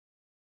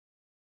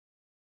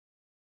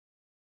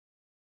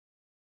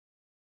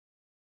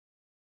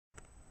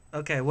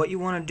Okay, what you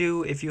want to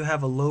do if you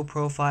have a low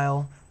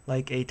profile,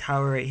 like a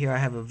tower right here, I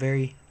have a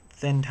very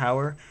thin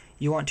tower,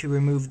 you want to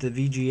remove the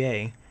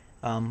VGA,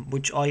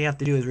 which all you have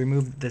to do is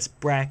remove this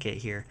bracket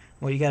here.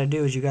 What you got to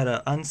do is you got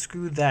to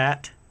unscrew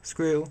that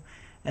screw,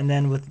 and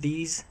then with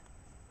these,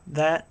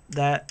 that,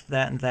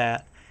 and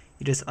that,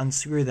 you just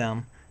unscrew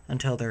them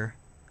until they're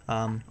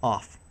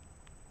off.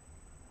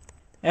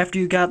 After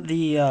you got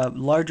the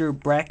larger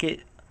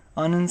bracket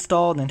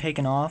uninstalled and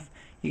taken off,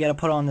 you got to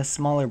put on this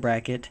smaller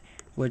bracket,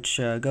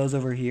 which goes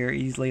over here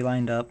easily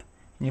lined up,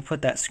 and you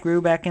put that screw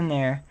back in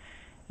there,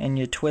 and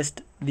you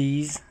twist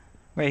these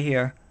right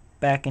here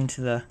back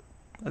into the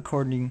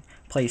according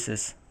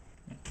places.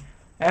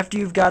 After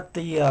you've got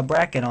the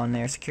bracket on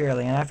there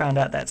securely, and I found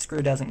out that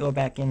screw doesn't go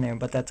back in there,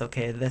 but that's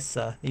okay.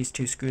 These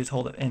two screws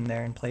hold it in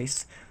there in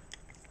place.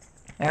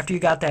 After you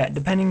got that,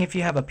 depending if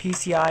you have a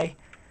PCI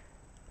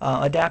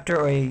adapter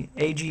or a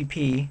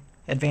AGP,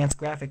 Advanced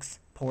Graphics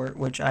port,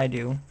 which I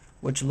do,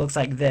 which looks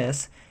like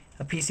this.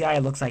 A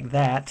PCI looks like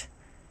that.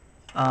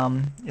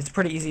 It's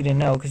pretty easy to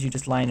know because you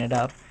just line it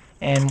up.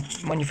 And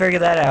when you figure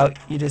that out,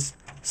 you just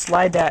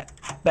slide that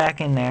back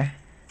in there,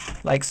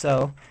 like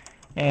so,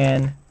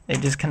 and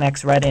it just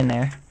connects right in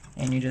there.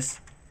 And you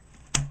just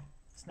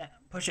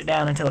push it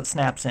down until it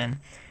snaps in.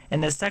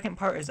 And the second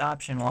part is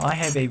optional. I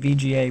have a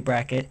VGA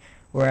bracket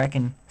where I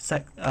can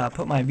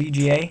put my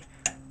VGA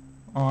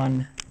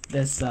on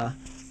this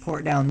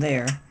port down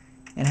there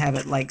and have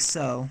it like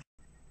so.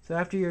 So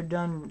after you're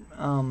done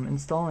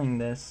installing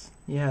this,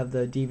 you have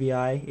the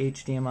DVI,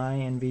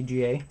 HDMI, and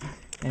VGA,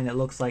 and it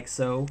looks like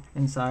so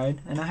inside.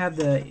 And I have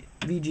the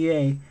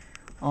VGA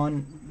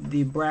on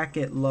the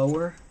bracket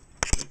lower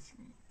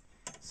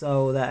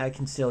so that I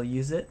can still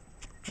use it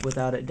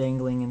without it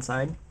dangling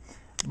inside.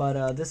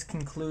 But this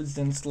concludes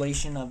the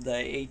installation of the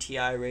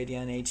ATI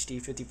Radeon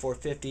HD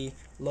 5450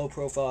 low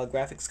profile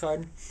graphics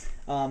card.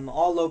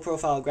 All low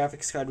profile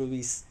graphics card will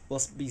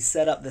be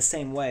set up the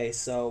same way,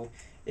 so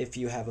if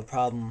you have a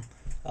problem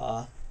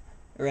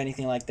or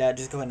anything like that,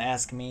 just go ahead and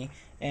ask me.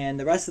 And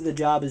the rest of the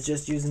job is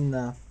just using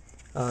the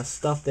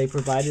stuff they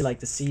provided, like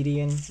the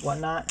CD and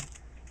whatnot,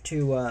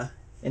 to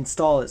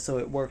install it so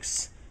it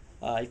works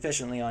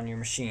efficiently on your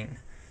machine.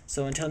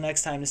 So until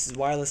next time, this is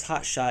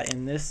WirelessHotShot,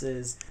 and this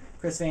is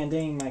Chris Van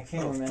Ding, my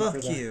cameraman. Oh,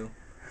 fuck you.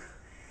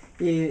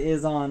 He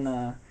is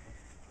on,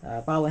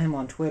 follow him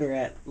on Twitter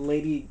at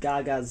Lady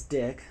Gaga's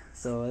Dick,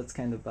 so that's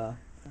kind of a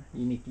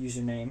unique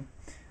username.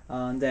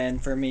 And then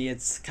for me,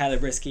 it's Kyler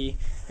Brisky,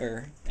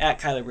 or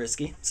at Kyler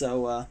Brisky.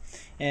 So,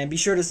 and be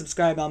sure to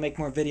subscribe. I'll make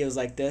more videos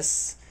like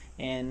this.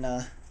 And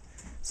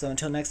so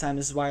until next time,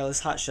 this is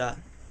WirelessHotShot.